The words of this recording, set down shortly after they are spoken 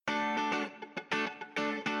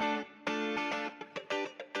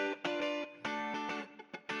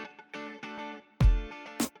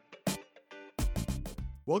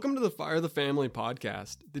Welcome to the Fire the Family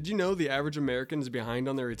podcast. Did you know the average American is behind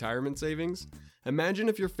on their retirement savings? Imagine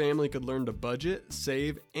if your family could learn to budget,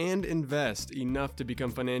 save, and invest enough to become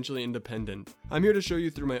financially independent. I'm here to show you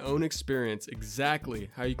through my own experience exactly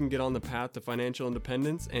how you can get on the path to financial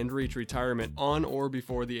independence and reach retirement on or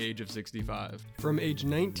before the age of 65. From age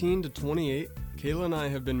 19 to 28, Kayla and I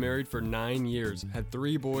have been married for 9 years, had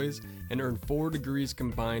 3 boys, and earned 4 degrees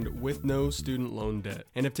combined with no student loan debt,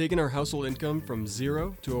 and have taken our household income from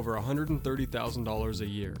zero to over $130,000 a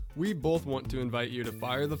year. We both want to invite you to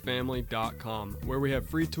firethefamily.com, where we have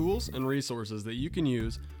free tools and resources that you can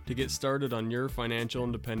use to get started on your financial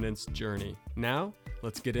independence journey. Now,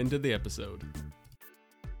 let's get into the episode.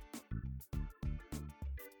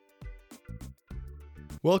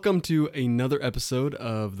 Welcome to another episode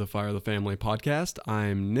of the Fire the Family podcast.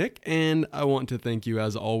 I'm Nick, and I want to thank you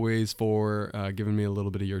as always for giving me a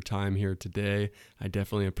little bit of your time here today. I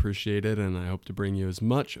definitely appreciate it, and I hope to bring you as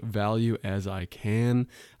much value as I can.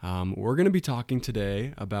 We're going to be talking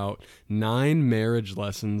today about 9 marriage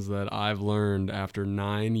lessons that I've learned after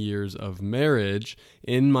 9 years of marriage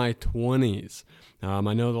in my 20s.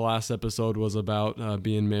 I know the last episode was about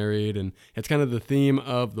being married, and it's kind of the theme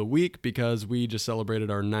of the week because we just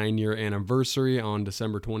celebrated our 9-year anniversary on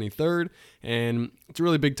December 23rd, and it's a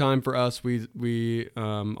really big time for us. We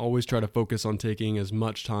always try to focus on taking as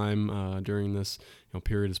much time during this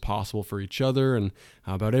period as possible for each other, and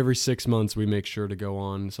about every 6 months we make sure to go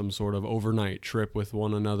on some sort of overnight trip with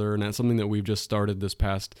one another, and that's something that we've just started this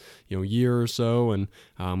past year or so, and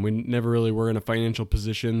we never really were in a financial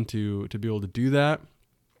position to be able to do that.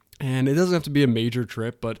 And it doesn't have to be a major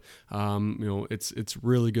trip, but it's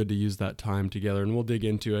really good to use that time together, and we'll dig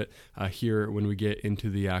into it here when we get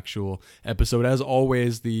into the actual episode. As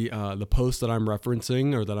always, the post that I'm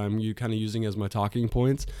referencing or that I'm kind of using as my talking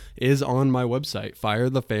points is on my website,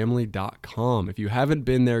 firethefamily.com. If you haven't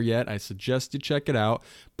been there yet, I suggest you check it out.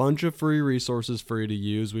 Bunch of free resources for you to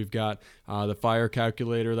use. We've got the fire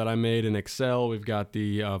calculator that I made in Excel. We've got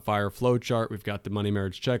the fire flow chart. We've got the money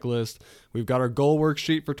marriage checklist. We've got our goal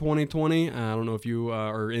worksheet for 2020. I don't know if you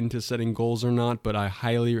are into setting goals or not, but I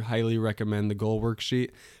highly recommend the goal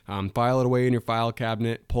worksheet. File it away in your file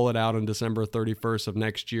cabinet. Pull it out on December 31st of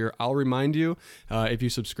next year. I'll remind you if you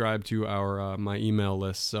subscribe to my email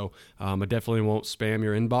list. So I definitely won't spam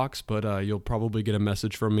your inbox, but you'll probably get a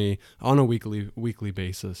message from me on a weekly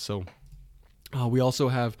basis. So we also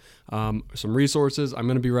have some resources. I'm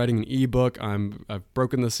going to be writing an ebook. I've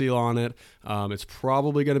broken the seal on it. It's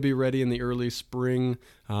probably going to be ready in the early spring,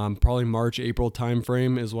 probably March, April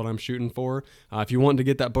timeframe is what I'm shooting for. If you want to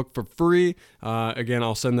get that book for free, again,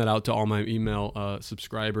 I'll send that out to all my email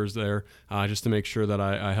subscribers there, just to make sure that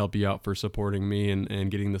I help you out for supporting me and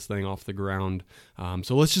getting this thing off the ground.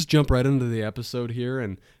 So let's just jump right into the episode here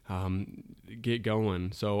and get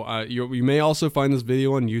going. So you may also find this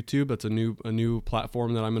video on YouTube. That's a new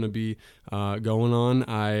platform that I'm going to be going on.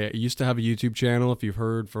 I used to have a YouTube channel. If you've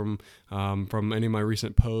heard from any of my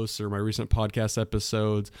recent posts or my recent podcast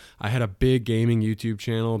episodes, I had a big gaming YouTube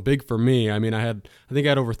channel. Big for me. I mean, I think I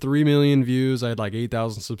had over 3 million views. I had like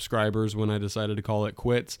 8,000 subscribers when I decided to call it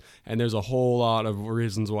quits. And there's a whole lot of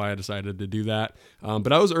reasons why I decided to do that.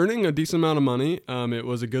 But I was earning a decent amount of money. It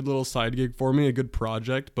was a good little side gig for me, a good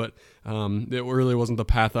project, but it really wasn't the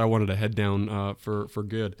path I wanted to head down for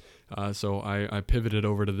good. So I pivoted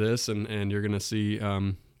over to this, and you're gonna see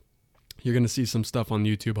some stuff on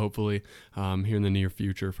YouTube, hopefully here in the near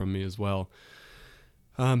future from me as well.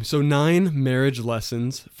 So 9 marriage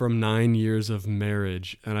lessons from 9 years of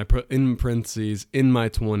marriage, and I put in parentheses in my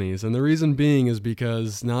 20s. And the reason being is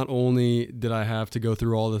because not only did I have to go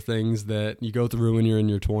through all the things that you go through when you're in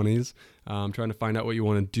your 20s, trying to find out what you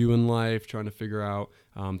want to do in life, trying to figure out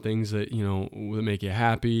things that that make you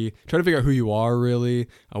happy, trying to figure out who you are really,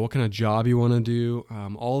 what kind of job you want to do,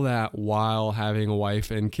 all that while having a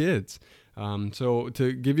wife and kids. So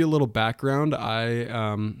to give you a little background,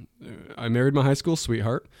 I married my high school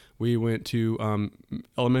sweetheart. We went to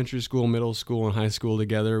elementary school, middle school, and high school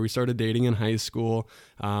together. We started dating in high school.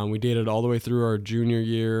 We dated all the way through our junior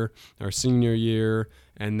year, our senior year,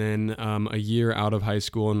 and then a year out of high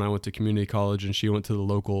school, and I went to community college, and she went to the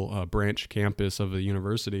local branch campus of the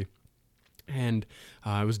university. And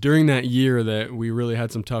it was during that year that we really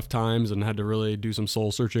had some tough times and had to really do some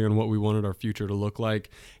soul searching on what we wanted our future to look like,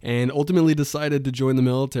 and ultimately decided to join the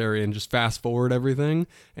military and just fast forward everything.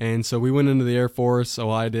 And so we went into the Air Force. So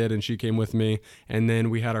I did, and she came with me. And then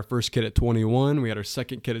we had our first kid at 21. We had our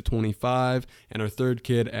second kid at 25 and our third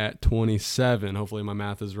kid at 27. Hopefully my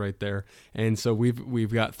math is right there. And so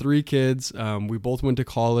we've got 3 kids. We both went to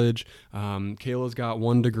college. Kayla's got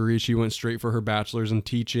 1 degree. She went straight for her bachelor's in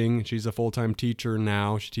teaching. She's a full-time teacher now.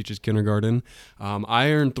 now. She teaches kindergarten.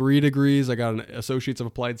 I earned 3 degrees. I got an Associates of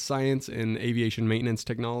Applied Science in Aviation Maintenance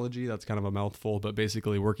Technology. That's kind of a mouthful, but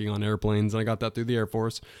basically working on airplanes. And I got that through the Air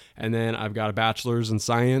Force. And then I've got a bachelor's in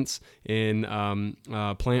science in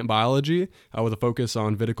plant biology with a focus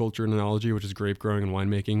on viticulture and enology, which is grape growing and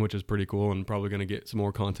winemaking, which is pretty cool, and probably going to get some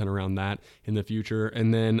more content around that in the future.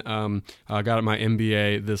 And then I got my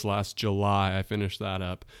MBA this last July. I finished that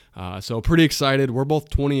up. So pretty excited. We're both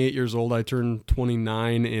 28 years old. I turned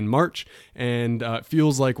 29 in March, and it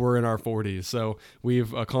feels like we're in our 40s. So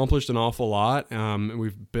we've accomplished an awful lot.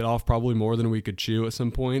 We've bit off probably more than we could chew at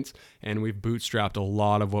some points, and we've bootstrapped a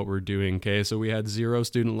lot of what we're doing. Okay, so we had 0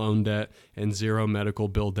 student loan debt and 0 medical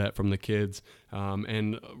bill debt from the kids,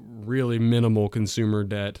 and really minimal consumer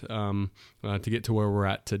debt to get to where we're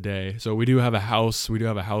at today. So we do have a house. We do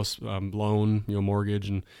have a house loan, mortgage,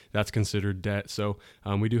 and that's considered debt. So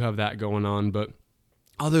we do have that going on, but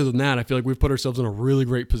other than that, I feel like we've put ourselves in a really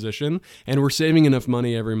great position, and we're saving enough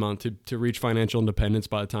money every month to reach financial independence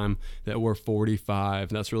by the time that we're 45.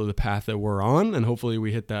 And that's really the path that we're on, and hopefully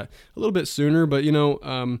we hit that a little bit sooner. But,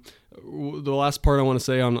 the last part I want to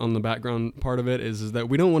say on the background part of it is that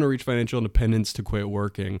we don't want to reach financial independence to quit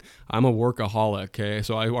working. I'm a workaholic, okay?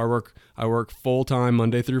 So I work full-time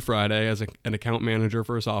Monday through Friday as an account manager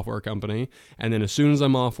for a software company. And then as soon as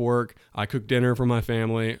I'm off work, I cook dinner for my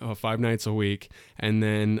family 5 nights a week. And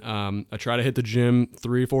then I try to hit the gym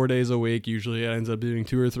 3-4 days a week. Usually it ends up doing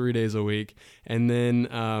 2 or 3 days a week. And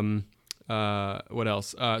then what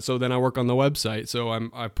else? So then I work on the website. So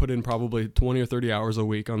I put in probably 20 or 30 hours a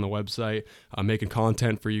week on the website, making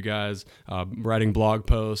content for you guys, writing blog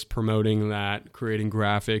posts, promoting that, creating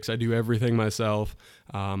graphics. I do everything myself.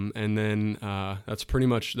 And then that's pretty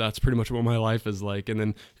much what my life is like. And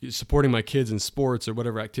then supporting my kids in sports or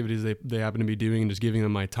whatever activities they happen to be doing, and just giving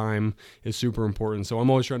them my time is super important. So I'm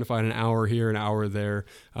always trying to find an hour here, an hour there.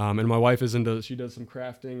 And my wife she does some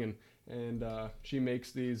crafting, and she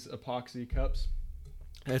makes these epoxy cups.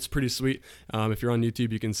 It's pretty sweet. If you're on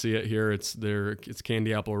YouTube, you can see it here. It's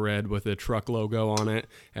candy apple red with a truck logo on it.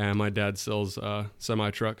 And my dad sells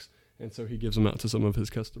semi trucks, and so he gives them out to some of his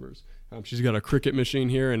customers. She's got a Cricut machine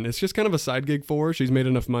here, and it's just kind of a side gig for her. She's made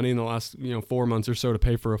enough money in the last 4 months or so to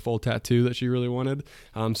pay for a full tattoo that she really wanted.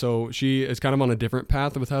 So she is kind of on a different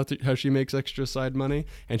path with how she makes extra side money,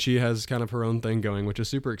 and she has kind of her own thing going, which is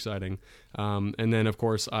super exciting. And then of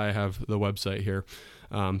course I have the website here.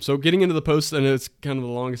 So getting into the post, and it's kind of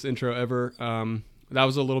the longest intro ever. That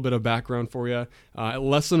was a little bit of background for you.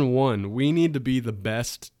 Lesson 1: we need to be the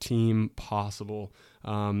best team possible.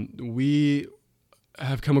 We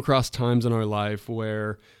have come across times in our life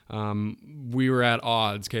where we were at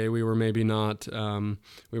odds. Okay, we were maybe not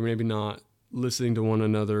listening to one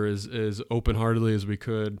another as open-heartedly as we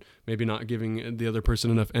could, maybe not giving the other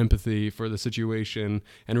person enough empathy for the situation,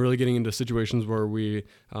 and really getting into situations where we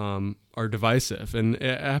are divisive. And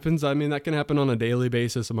it happens, that can happen on a daily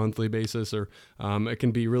basis, a monthly basis, or it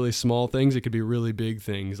can be really small things. It could be really big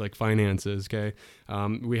things like finances, okay?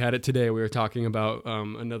 We had it today. We were talking about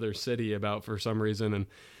another city for some reason,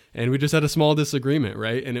 and we just had a small disagreement,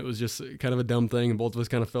 right? And it was just kind of a dumb thing, and both of us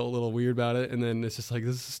kind of felt a little weird about it. And then it's just like,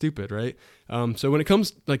 this is stupid, right? So when it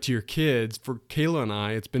comes to your kids, for Kayla and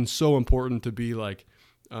I, it's been so important to be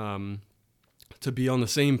to be on the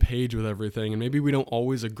same page with everything. And maybe we don't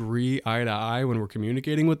always agree eye to eye when we're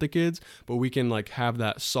communicating with the kids, but we can have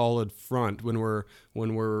that solid front when we're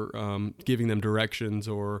giving them directions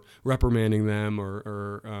or reprimanding them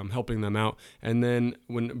or helping them out. And then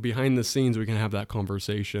when behind the scenes, we can have that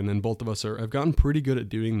conversation, and both of us have gotten pretty good at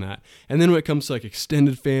doing that. And then when it comes to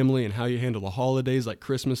extended family and how you handle the holidays, like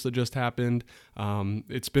Christmas that just happened,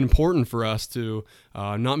 it's been important for us to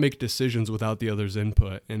not make decisions without the other's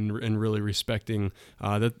input, and really respecting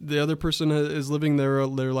that the other person is living their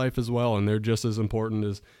life as well, and they're just as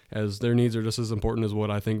important as their needs are just as important as what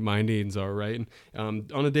I think my needs are, right? On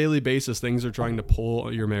a daily basis, things are trying to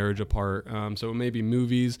pull your marriage apart. So it may be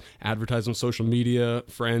movies, advertisements, social media,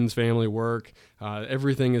 friends, family, work.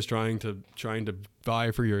 Everything is trying to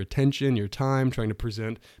vie for your attention, your time, trying to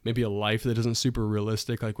present maybe a life that isn't super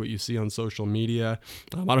realistic like what you see on social media.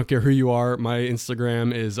 I don't care who you are. My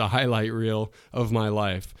Instagram is a highlight reel of my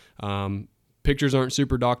life. Pictures aren't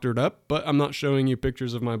super doctored up, but I'm not showing you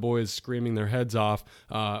pictures of my boys screaming their heads off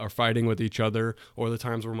or fighting with each other, or the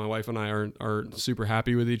times where my wife and I aren't super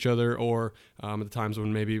happy with each other, or the times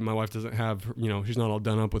when maybe my wife doesn't have, she's not all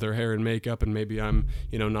done up with her hair and makeup, and maybe I'm,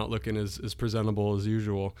 not looking as presentable as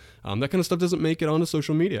usual. That kind of stuff doesn't make it onto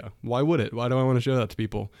social media. Why would it? Why do I want to show that to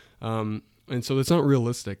people? And so it's not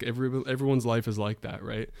realistic. Everyone's life is like that,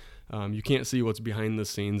 right? You can't see what's behind the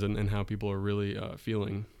scenes and how people are really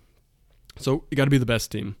feeling. So you got to be the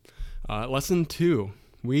best team. Lesson 2,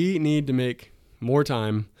 we need to make more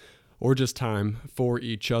time or just time for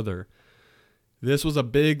each other. This was a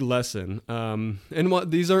big lesson. And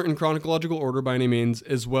these aren't in chronological order by any means,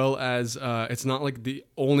 as well as it's not like the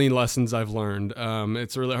only lessons I've learned.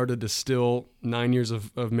 It's really hard to distill 9 years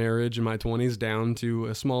of marriage in my 20s down to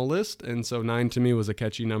a small list. And so 9 to me was a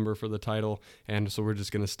catchy number for the title. And so we're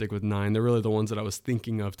just going to stick with 9. They're really the ones that I was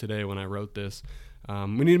thinking of today when I wrote this.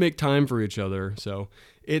 We need to make time for each other. So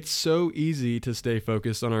it's so easy to stay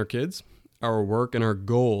focused on our kids, our work, and our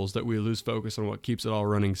goals that we lose focus on what keeps it all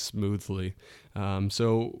running smoothly.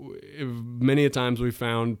 Many a times we've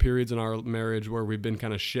found periods in our marriage where we've been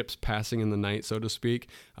kind of ships passing in the night, so to speak,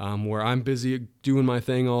 where I'm busy doing my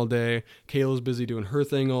thing all day. Kayla's busy doing her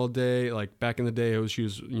thing all day. Like back in the day, she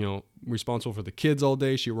was, responsible for the kids all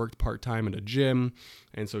day. She worked part-time at a gym.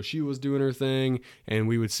 And so she was doing her thing, and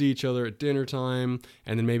we would see each other at dinner time,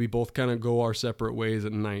 and then maybe both kind of go our separate ways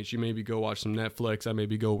at night. She maybe go watch some Netflix. I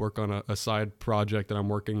maybe go work on a side project that I'm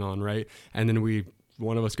working on, right? And then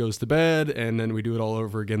one of us goes to bed, and then we do it all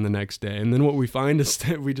over again the next day. And then what we find is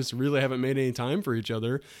that we just really haven't made any time for each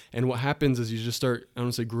other. And what happens is you just start, I don't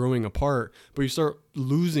want to say growing apart, but you start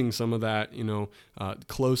losing some of that,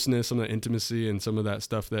 closeness, some of that intimacy, and some of that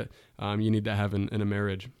stuff that you need to have in a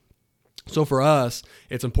marriage. So for us,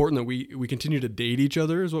 it's important that we continue to date each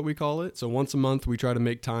other, is what we call it. So once a month, we try to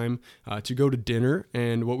make time to go to dinner.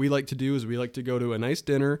 And what we like to do is we like to go to a nice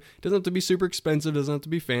dinner. It doesn't have to be super expensive. It doesn't have to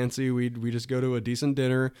be fancy. We just go to a decent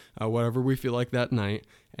dinner, whatever we feel like that night.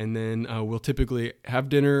 And then we'll typically have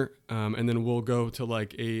dinner, and then we'll go to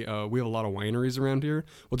we have a lot of wineries around here.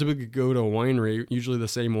 We'll typically go to a winery, usually the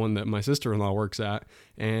same one that my sister-in-law works at,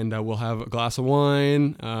 and we'll have a glass of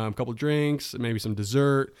wine, a couple of drinks, maybe some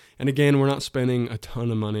dessert. And again, we're not spending a ton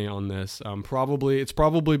of money on this. We're probably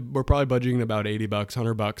budgeting about $80,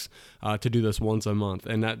 $100 to do this once a month,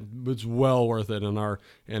 and that was well worth it in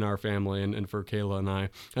our family and for Kayla and I.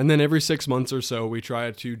 And then every 6 months or so, we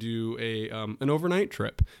try to do an overnight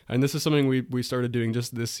trip. And this is something we started doing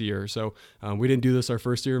just this year. So we didn't do this our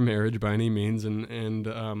first year of marriage by any means.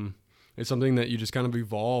 And it's something that you just kind of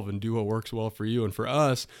evolve and do what works well for you. And for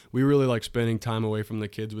us, we really like spending time away from the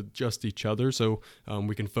kids with just each other. So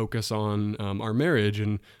we can focus on our marriage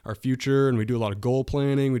and our future. And we do a lot of goal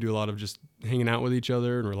planning. We do a lot of just hanging out with each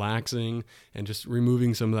other and relaxing and just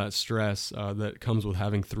removing some of that stress that comes with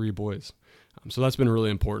having 3 boys. So that's been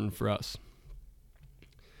really important for us.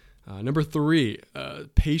 Number 3,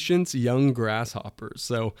 patience, young grasshoppers.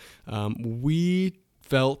 So we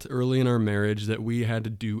felt early in our marriage that we had to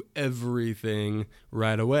do everything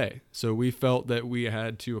right away. So we felt that we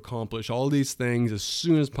had to accomplish all these things as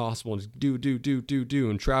soon as possible, and just do,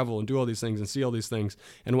 and travel and do all these things and see all these things.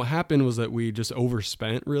 And what happened was that we just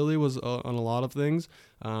overspent, really, was on a lot of things.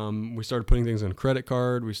 We started putting things on credit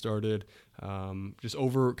card. We started just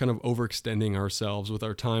overextending ourselves with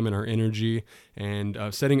our time and our energy, and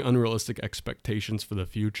setting unrealistic expectations for the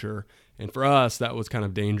future. And for us, that was kind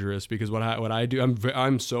of dangerous, because what I do,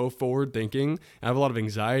 I'm so forward thinking. I have a lot of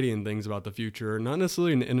anxiety and things about the future, not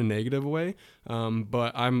necessarily in a negative way,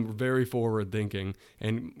 but I'm very forward thinking.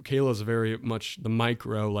 And Kayla's very much the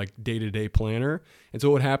micro, like day-to-day planner. And so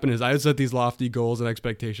what would happen is I would set these lofty goals and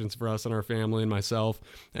expectations for us and our family and myself,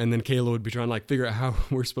 and then Kayla would be trying to figure out how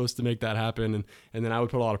we're supposed to make that happen. And then I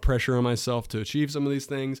would put a lot of pressure on myself to achieve some of these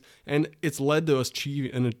things. And it's led to us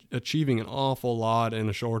achieving an awful lot in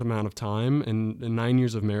a short amount of time. And in 9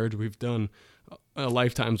 years of marriage, we've done a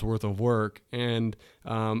lifetime's worth of work. And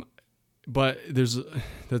but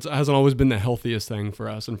that hasn't always been the healthiest thing for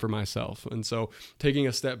us and for myself. And so taking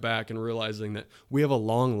a step back and realizing that we have a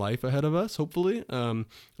long life ahead of us, hopefully, and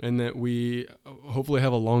that we hopefully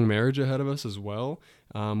have a long marriage ahead of us as well.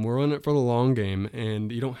 We're in it for the long game,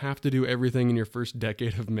 and you don't have to do everything in your first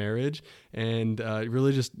decade of marriage, and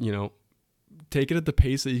really just, take it at the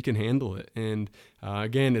pace that you can handle it. And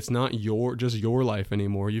again, it's not just your life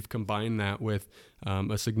anymore. You've combined that with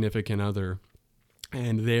a significant other.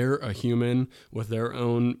 And they're a human with their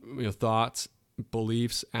own thoughts,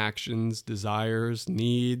 beliefs, actions, desires,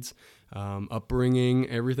 needs, upbringing.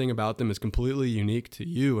 Everything about them is completely unique to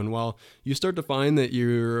you. And while you start to find that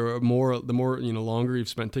the more longer you've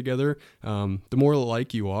spent together, the more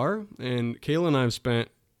alike you are. And Kayla and I have spent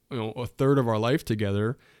a third of our life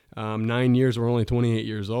together. 9 years. We're only 28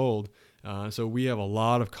 years old. So we have a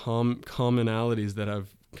lot of commonalities that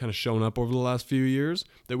have kind of shown up over the last few years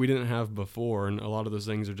that we didn't have before. And a lot of those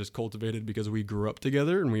things are just cultivated because we grew up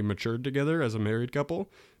together and we matured together as a married couple.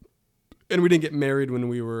 And we didn't get married when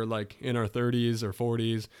we were in our 30s or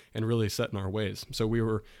 40s and really set in our ways. So we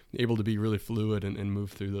were able to be really fluid and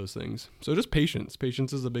move through those things. So just patience.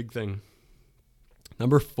 Patience is a big thing.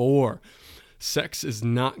 Number 4, sex is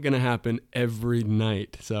not going to happen every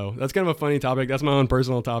night. So that's kind of a funny topic. That's my own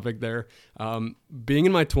personal topic there. Being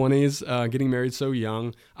in my 20s, getting married so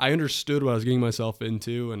young, I understood what I was getting myself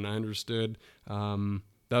into, and I understood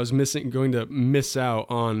that I was going to miss out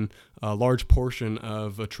on a large portion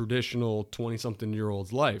of a traditional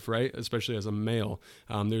 20-something-year-old's life, right? Especially as a male.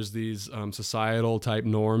 There's these societal type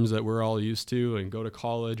norms that we're all used to, and go to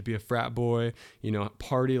college, be a frat boy,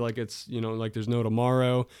 party like it's, like there's no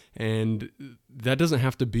tomorrow. And that doesn't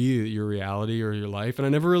have to be your reality or your life. And I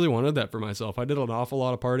never really wanted that for myself. I did an awful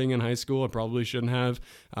lot of partying in high school. I probably shouldn't have.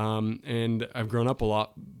 And I've grown up a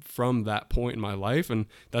lot from that point in my life. And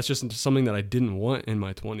that's just something that I didn't want in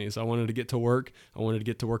my 20s. I wanted to get to work. I wanted to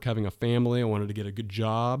get to work having a family. I wanted to get a good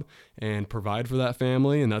job and provide for that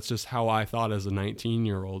family. And that's just how I thought as a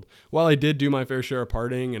 19-year-old. While I did do my fair share of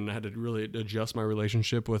partying and I had to really adjust my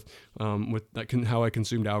relationship with how I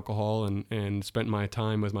consumed alcohol and spent my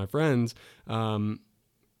time with my friends,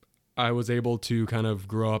 I was able to kind of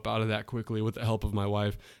grow up out of that quickly with the help of my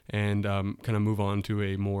wife and kind of move on to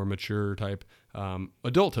a more mature type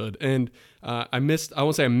adulthood. And I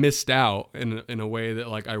won't say I missed out in a way that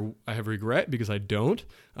like I have regret, because I don't.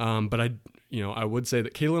 But I would say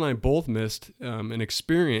that Kayla and I both missed an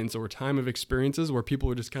experience or time of experiences where people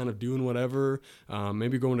were just kind of doing whatever,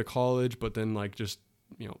 maybe going to college, but then like just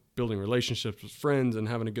building relationships with friends and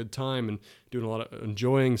having a good time and doing a lot of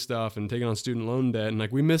enjoying stuff and taking on student loan debt. And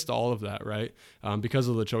like we missed all of that, right? Because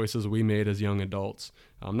of the choices we made as young adults.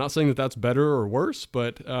 I'm not saying that that's better or worse,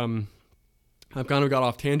 but I've kind of got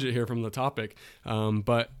off tangent here from the topic.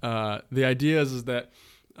 But the idea is that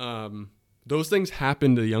those things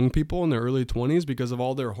happen to young people in their early 20s because of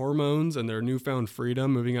all their hormones and their newfound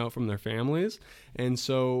freedom moving out from their families. And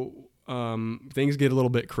so things get a little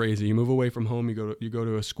bit crazy. You move away from home, you go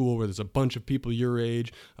to a school where there's a bunch of people your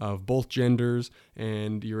age of both genders,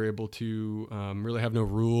 and you're able to really have no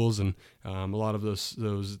rules, and a lot of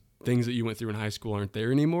those things that you went through in high school aren't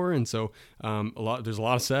there anymore. And so there's a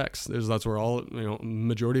lot of sex. That's where all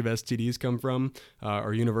majority of STDs come from,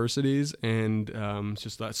 or universities, and it's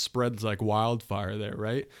just that spreads like wildfire there,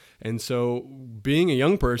 right? And so being a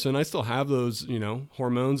young person, I still have those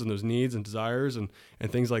hormones and those needs and desires and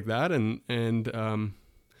things like that, and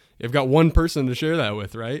I've got one person to share that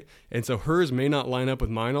with, right? And so hers may not line up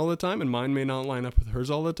with mine all the time, and mine may not line up with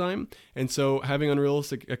hers all the time. And so having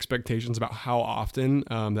unrealistic expectations about how often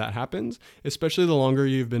that happens, especially the longer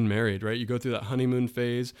you've been married, right? You go through that honeymoon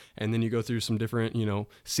phase, and then you go through some different,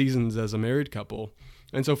 seasons as a married couple.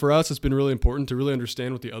 And so for us, it's been really important to really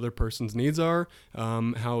understand what the other person's needs are,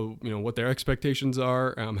 how, what their expectations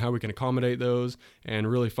are, how we can accommodate those,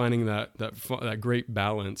 and really finding that great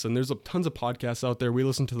balance. And there's tons of podcasts out there. We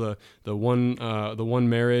listen to the One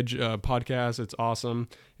Marriage podcast. It's awesome.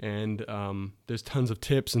 And there's tons of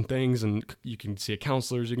tips and things, and you can see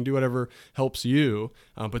counselors, you can do whatever helps you.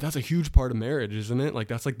 But that's a huge part of marriage, isn't it? Like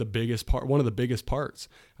that's like the biggest part, one of the biggest parts,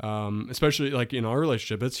 especially like in our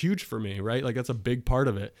relationship. It's huge for me, right? Like that's a big part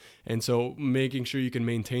of it. And so making sure you can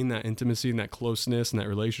maintain that intimacy and that closeness and that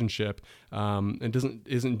relationship, it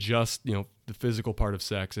isn't just, the physical part of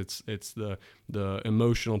sex. It's the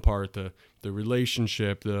emotional part, the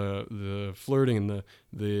relationship, the flirting, and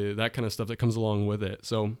the that kind of stuff that comes along with it.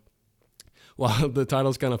 So while the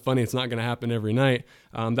title's kind of funny, it's not going to happen every night.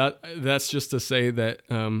 That's just to say that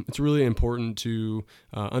it's really important to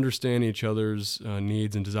understand each other's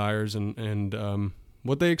needs and desires and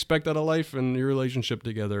what they expect out of life and your relationship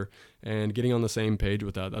together, and getting on the same page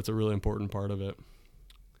with that. That's a really important part of it.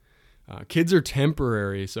 Kids are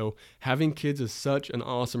temporary, so having kids is such an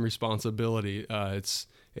awesome responsibility.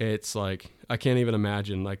 It's like I can't even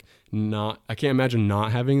imagine I can't imagine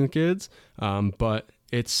not having the kids, but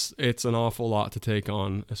it's an awful lot to take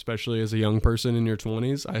on, especially as a young person in your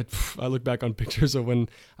 20s. I look back on pictures of when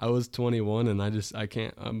I was 21, and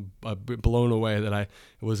I'm blown away that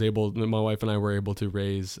my wife and I were able to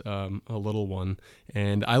raise a little one.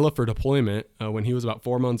 And I left for deployment when he was about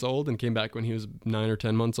 4 months old, and came back when he was 9 or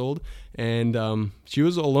 10 months old. And she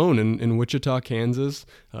was alone in Wichita, Kansas,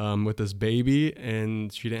 with this baby,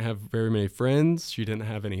 and she didn't have very many friends. She didn't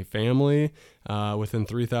have any family within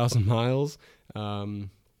 3,000 miles. And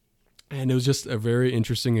it was just a very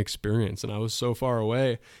interesting experience, and I was so far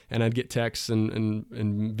away, and I'd get texts and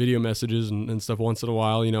video messages and stuff once in a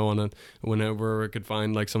while, whenever I could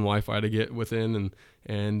find like some Wi-Fi to get within,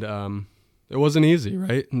 and it wasn't easy,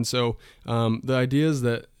 right? And so the idea is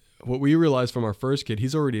that what we realized from our first kid,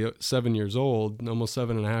 he's already 7 years old, almost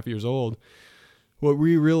 7.5 years old. What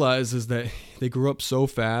we realized is that they grow up so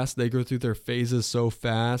fast. They go through their phases so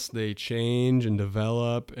fast. They change and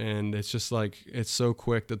develop, and it's just like it's so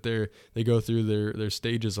quick that they go through their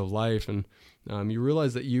stages of life, and you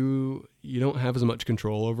realize that you don't have as much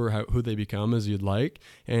control over who they become as you'd like,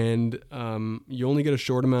 and you only get a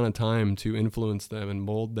short amount of time to influence them and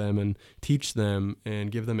mold them and teach them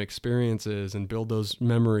and give them experiences and build those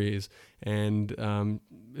memories, and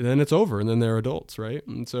then it's over, and then they're adults, right?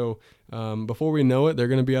 And so before we know it, they're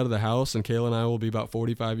going to be out of the house, and Kayla and I will be about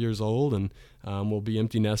 45 years old, and we'll be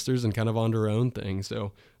empty nesters and kind of on our own thing.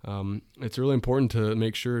 So it's really important to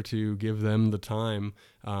make sure to give them the time,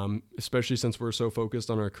 especially since we're so focused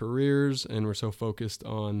on our careers and we're so focused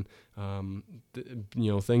on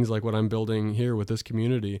things like what I'm building here with this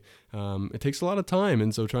community. It takes a lot of time,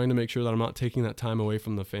 and so trying to make sure that I'm not taking that time away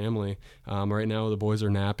from the family. Right now the boys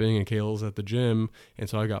are napping and Kayla's at the gym, and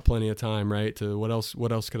so I got plenty of time, right, to what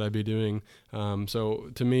else could I be doing? So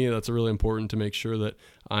to me, that's really important to make sure that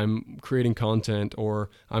I'm creating content or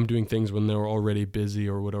I'm doing things when they're already busy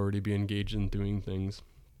or would already be engaged in doing things.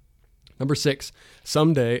 Number 6,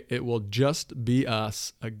 someday it will just be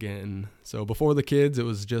us again. So before the kids, it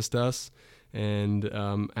was just us. And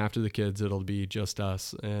after the kids, it'll be just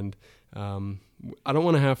us. And I don't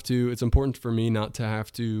want to have to, it's important for me not to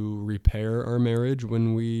have to repair our marriage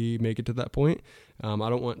when we make it to that point. I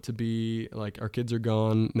don't want to be like our kids are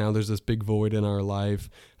gone. Now there's this big void in our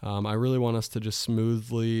life. I really want us to just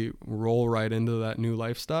smoothly roll right into that new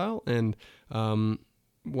lifestyle. And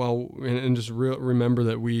just remember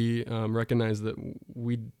that we recognize that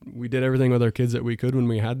we did everything with our kids that we could when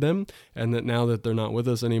we had them, and that now that they're not with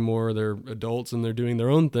us anymore, they're adults and they're doing their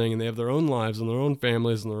own thing and they have their own lives and their own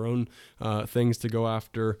families and their own things to go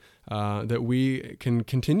after, that we can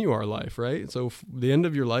continue our life, right? So the end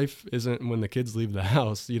of your life isn't when the kids leave the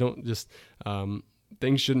house. You don't just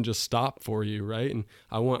things shouldn't just stop for you, right? And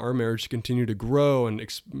I want our marriage to continue to grow and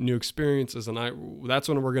new experiences. And that's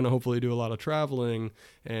when we're going to hopefully do a lot of traveling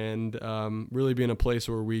and really be in a place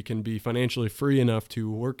where we can be financially free enough to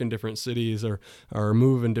work in different cities or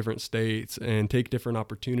move in different states and take different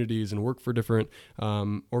opportunities and work for different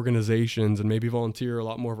organizations and maybe volunteer a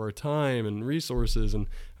lot more of our time and resources. And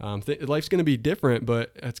life's going to be different,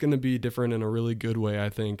 but it's going to be different in a really good way, I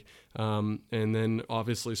think. And then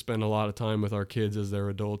obviously spend a lot of time with our kids as they're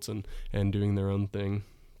adults and doing their own thing.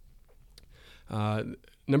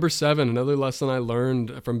 Number 7, another lesson I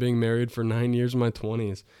learned from being married for 9 years in my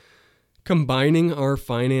 20s. Combining our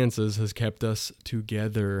finances has kept us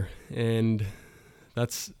together. And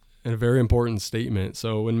that's a very important statement.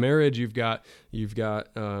 So in marriage, you've got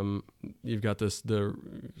religions,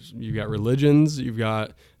 you've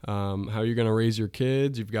got how you're going to raise your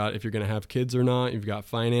kids, you've got if you're going to have kids or not, you've got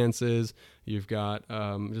finances, you've got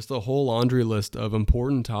just a whole laundry list of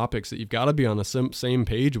important topics that you've got to be on the same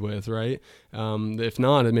page with, right? If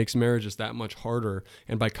not, it makes marriage just that much harder.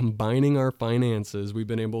 And by combining our finances, we've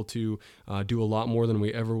been able to do a lot more than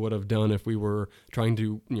we ever would have done if we were trying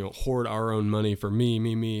to, hoard our own money for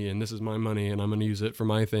me, and this is my money, and I'm going to use it for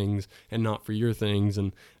my things and not for your things.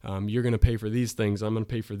 And you're going to pay for these things, I'm going to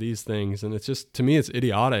pay for these things. And it's just, to me, it's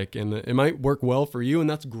idiotic, and it might work well for you, and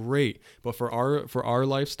that's great. But for our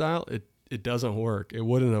lifestyle, it doesn't work. It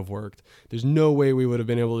wouldn't have worked. There's no way we would have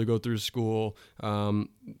been able to go through school and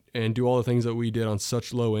do all the things that we did on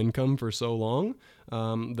such low income for so long.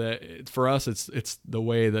 That for us, it's the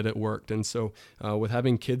way that it worked. And so with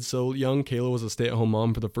having kids so young, Kayla was a stay-at-home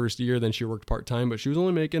mom for the first year. Then she worked part-time, but she was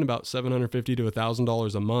only making about $750 to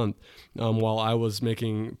 $1,000 a month, while I was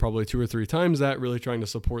making probably 2 or 3 times that, really trying to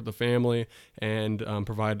support the family and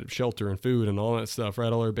provide shelter and food and all that stuff,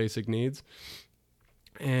 right? All our basic needs.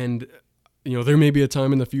 And there may be a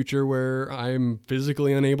time in the future where I'm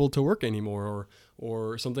physically unable to work anymore,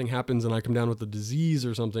 or something happens and I come down with a disease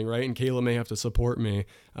or something, right? And Kayla may have to support me.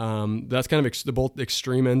 That's kind of the both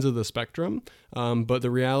extreme ends of the spectrum. But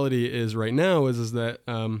the reality is right now is that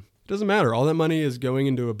it doesn't matter. All that money is going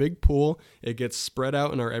into a big pool. It gets spread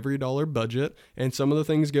out in our every dollar budget. And some of the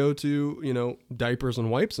things go to, diapers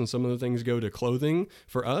and wipes. And some of the things go to clothing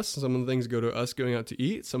for us. Some of the things go to us going out to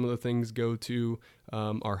eat. Some of the things go to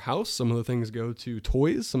our house. Some of the things go to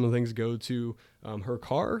toys. Some of the things go to her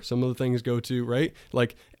car. Some of the things go to, right?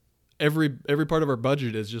 Like every part of our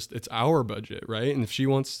budget is just, it's our budget, right? And if she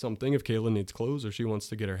wants something, if Kayla needs clothes, or she wants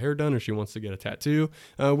to get her hair done, or she wants to get a tattoo,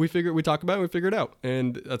 we talk about it, we figure it out.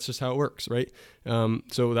 And that's just how it works, right?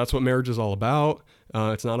 So that's what marriage is all about.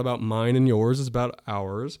 It's not about mine and yours, it's about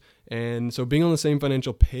ours. And so being on the same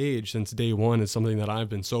financial page since day one is something that I've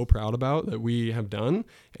been so proud about that we have done.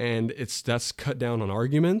 And that's cut down on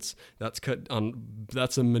arguments. That's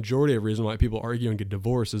a majority of the reason why people argue and get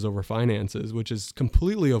divorced is over finances, which is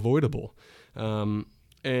completely avoidable.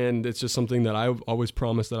 And it's just something that I always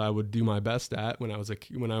promised that I would do my best at when I was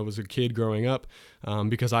a kid growing up,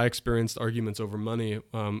 because I experienced arguments over money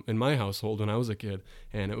in my household when I was a kid,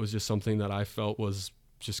 and it was just something that I felt was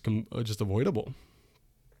just avoidable.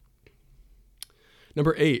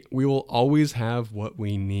 Number 8, we will always have what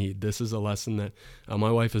we need. This is a lesson that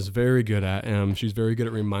my wife is very good at. She's very good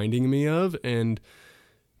at reminding me of and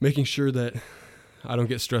making sure that I don't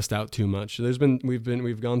get stressed out too much.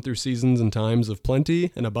 We've gone through seasons and times of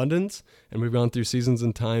plenty and abundance, and we've gone through seasons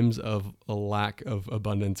and times of a lack of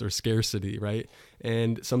abundance or scarcity, right?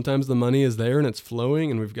 And sometimes the money is there and it's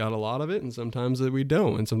flowing and we've got a lot of it, and sometimes we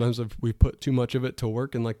don't. And sometimes we put too much of it to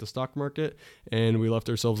work in like the stock market, and we left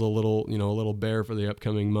ourselves a little bare for the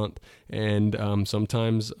upcoming month. And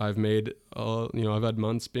sometimes I've made, I've had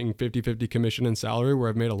months being 50-50 commission and salary where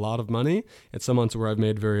I've made a lot of money, and some months where I've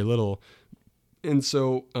made very little. And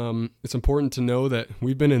so it's important to know that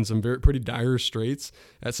we've been in some pretty dire straits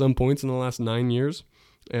at some points in the last 9 years,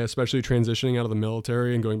 especially transitioning out of the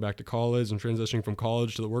military and going back to college and transitioning from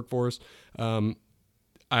college to the workforce.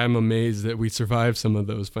 I'm amazed that we survived some of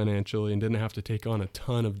those financially and didn't have to take on a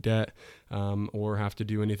ton of debt or have to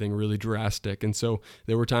do anything really drastic. And so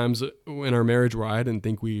there were times in our marriage where I didn't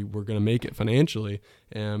think we were going to make it financially,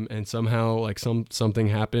 and somehow like something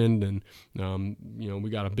happened, and we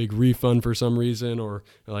got a big refund for some reason, or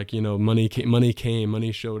like money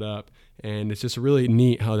showed up. And it's just really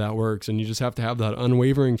neat how that works. And you just have to have that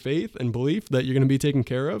unwavering faith and belief that you're going to be taken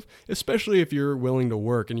care of, especially if you're willing to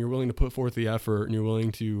work and you're willing to put forth the effort and you're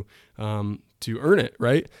willing to earn it,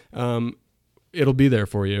 right? It'll be there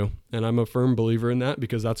for you. And I'm a firm believer in that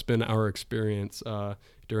because that's been our experience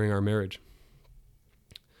during our marriage.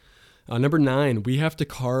 Number 9, we have to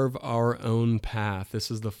carve our own path.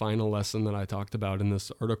 This is the final lesson that I talked about in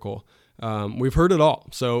this article. We've heard it all.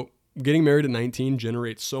 So getting married at 19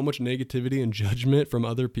 generates so much negativity and judgment from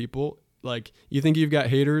other people. Like, you think you've got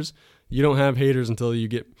haters? You don't have haters until you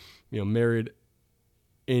get, married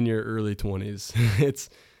in your early 20s.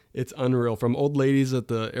 It's unreal. From old ladies at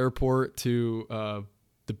the airport to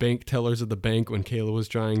the bank tellers at the bank when Kayla was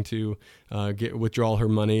trying to withdraw her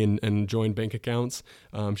money and join bank accounts.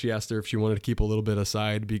 She asked her if she wanted to keep a little bit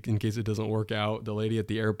aside in case it doesn't work out. The lady at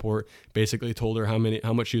the airport basically told her how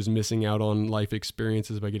much she was missing out on life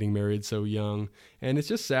experiences by getting married so young. And it's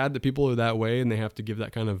just sad that people are that way and they have to give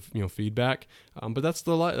that kind of feedback. But that's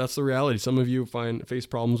the reality. Some of you face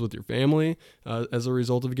problems with your family as a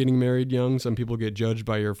result of getting married young. Some people get judged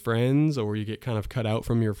by your friends, or you get kind of cut out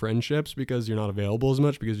from your friendships because you're not available as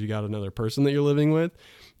much because you got another person that you're living with.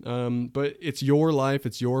 But it's your life,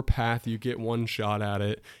 it's your path. You get one shot at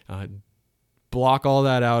it. Block all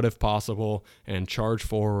that out if possible and charge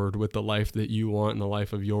forward with the life that you want and the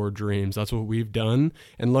life of your dreams. That's what we've done.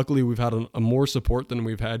 And luckily we've had a more support than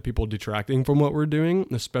we've had people detracting from what we're doing,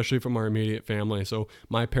 especially from our immediate family. So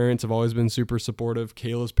my parents have always been super supportive.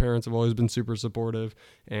 Kayla's parents have always been super supportive.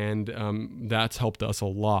 And that's helped us a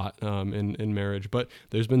lot in marriage. But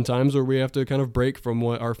there's been times where we have to kind of break from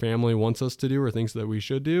what our family wants us to do or thinks that we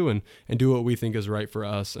should do, and do what we think is right for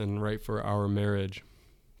us and right for our marriage.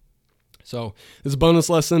 So there's a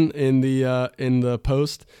bonus lesson in the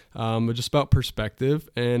post, just about perspective,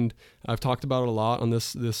 and I've talked about it a lot on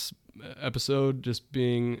this episode. Just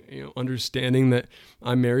being, understanding that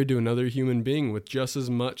I'm married to another human being with just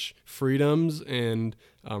as much freedoms and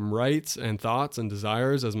rights and thoughts and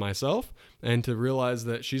desires as myself, and to realize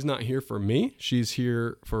that she's not here for me; she's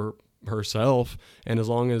here for herself. And as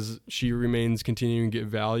long as she remains continuing to get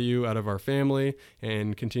value out of our family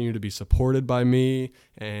and continue to be supported by me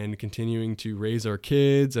and continuing to raise our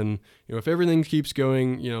kids, and if everything keeps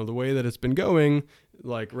going the way that it's been going,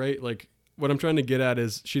 what I'm trying to get at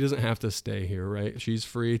is she doesn't have to stay here, right? She's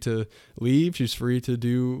free to leave. She's free to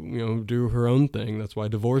do her own thing. That's why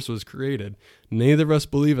divorce was created. Neither of us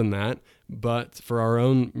believe in that, but for our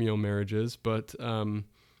own marriages. But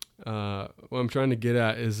what I'm trying to get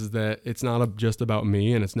at is that it's not just about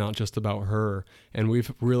me, and it's not just about her. And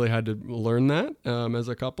we've really had to learn that as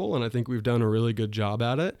a couple, and I think we've done a really good job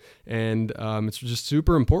at it. And it's just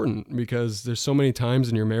super important because there's so many times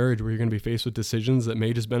in your marriage where you're going to be faced with decisions that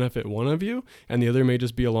may just benefit one of you, and the other may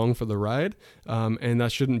just be along for the ride. And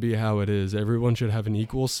that shouldn't be how it is. Everyone should have an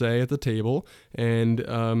equal say at the table, and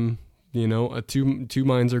two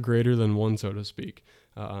minds are greater than one, so to speak.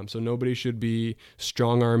 So nobody should be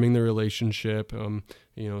strong-arming the relationship.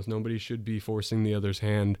 Nobody should be forcing the other's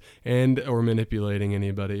hand or manipulating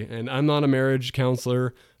anybody. And I'm not a marriage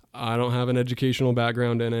counselor. I don't have an educational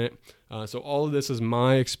background in it. So all of this is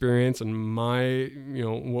my experience and my,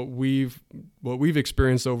 what we've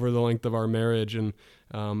experienced over the length of our marriage. And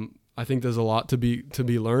I think there's a lot to be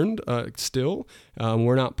learned still.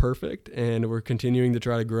 We're not perfect, and we're continuing to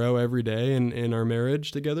try to grow every day in our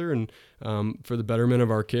marriage together, and for the betterment of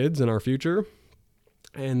our kids and our future.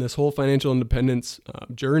 And this whole financial independence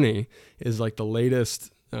journey is like the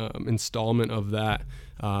latest installment of that.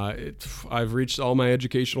 I've reached all my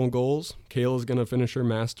educational goals. Kayla's going to finish her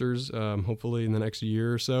master's hopefully in the next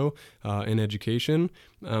year or so in education.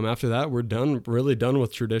 After that, we're really done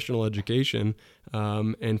with traditional education.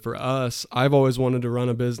 And for us, I've always wanted to run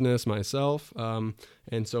a business myself.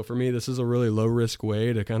 And so for me, this is a really low risk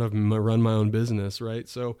way to kind of run my own business, right?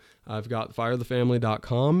 So I've got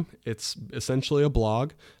firethefamily.com. It's essentially a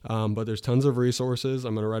blog, but there's tons of resources.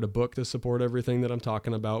 I'm going to write a book to support everything that I'm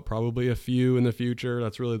talking about, probably a few in the future.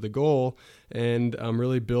 That's really the goal. And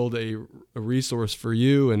really build a resource for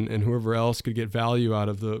you and whoever else could get value out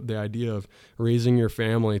of the idea of raising your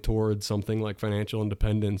family towards something like financial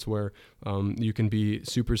independence, where you can be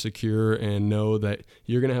super secure and know that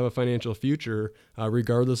you're going to have a financial future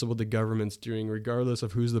regardless of what the government's doing, regardless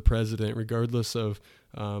of who's the president, regardless of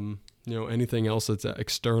anything else that's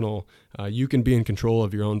external. You can be in control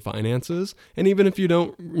of your own finances. And even if you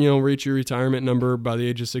don't, reach your retirement number by the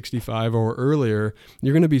age of 65 or earlier,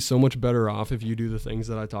 you're going to be so much better off if you do the things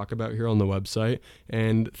that I talk about here on the website,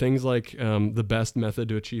 and things like the best method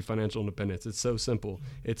to achieve financial independence. It's so simple.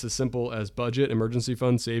 It's as simple as budget, emergency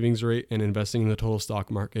fund, savings rate, and investing in the total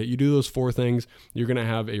stock market. You do those 4 things, you're going to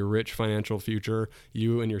have a rich financial future.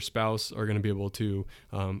 You and your spouse are going to be able to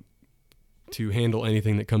handle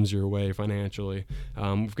anything that comes your way financially.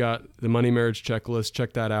 We've got the Money Marriage Checklist.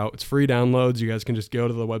 Check that out. It's free downloads. You guys can just go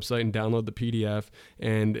to the website and download the PDF,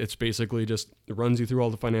 and it's basically just it runs you through all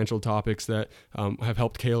the financial topics that have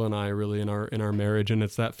helped Kayla and I really in our marriage. And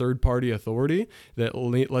it's that third-party authority that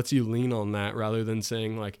lets you lean on that rather than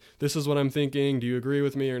saying like, this is what I'm thinking. Do you agree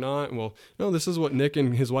with me or not? Well, no, this is what Nick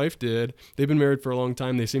and his wife did. They've been married for a long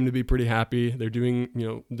time. They seem to be pretty happy. They're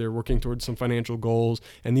doing, they're working towards some financial goals,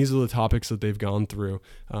 and these are the topics that they've gone through.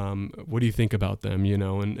 What do you think about them?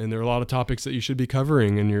 And there are a lot of topics that you should be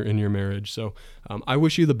covering in your marriage. So I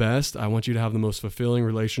wish you the best. I want you to have the most fulfilling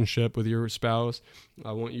relationship with your spouse.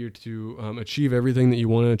 I want you to achieve everything that you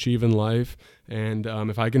want to achieve in life. And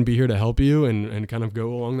if I can be here to help you and kind of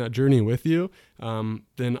go along that journey with you,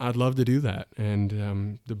 then I'd love to do that.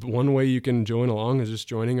 And the one way you can join along is just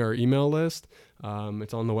joining our email list.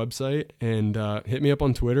 It's on the website, and hit me up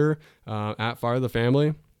on Twitter at Fire the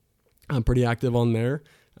Family. I'm pretty active on there.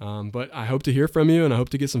 But I hope to hear from you, and I hope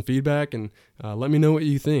to get some feedback, and let me know what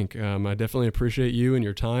you think. I definitely appreciate you and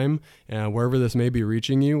your time, wherever this may be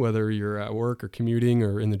reaching you, whether you're at work or commuting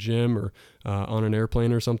or in the gym or on an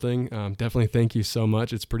airplane or something. Definitely thank you so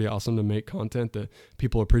much. It's pretty awesome to make content that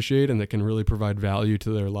people appreciate and that can really provide value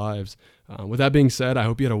to their lives. With that being said, I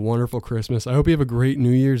hope you had a wonderful Christmas. I hope you have a great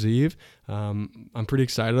New Year's Eve. I'm pretty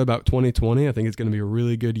excited about 2020. I think it's going to be a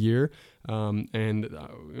really good year.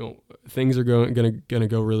 Things are going to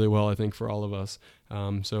go really well, I think, for all of us.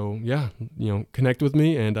 So yeah, connect with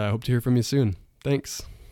me, and I hope to hear from you soon. Thanks.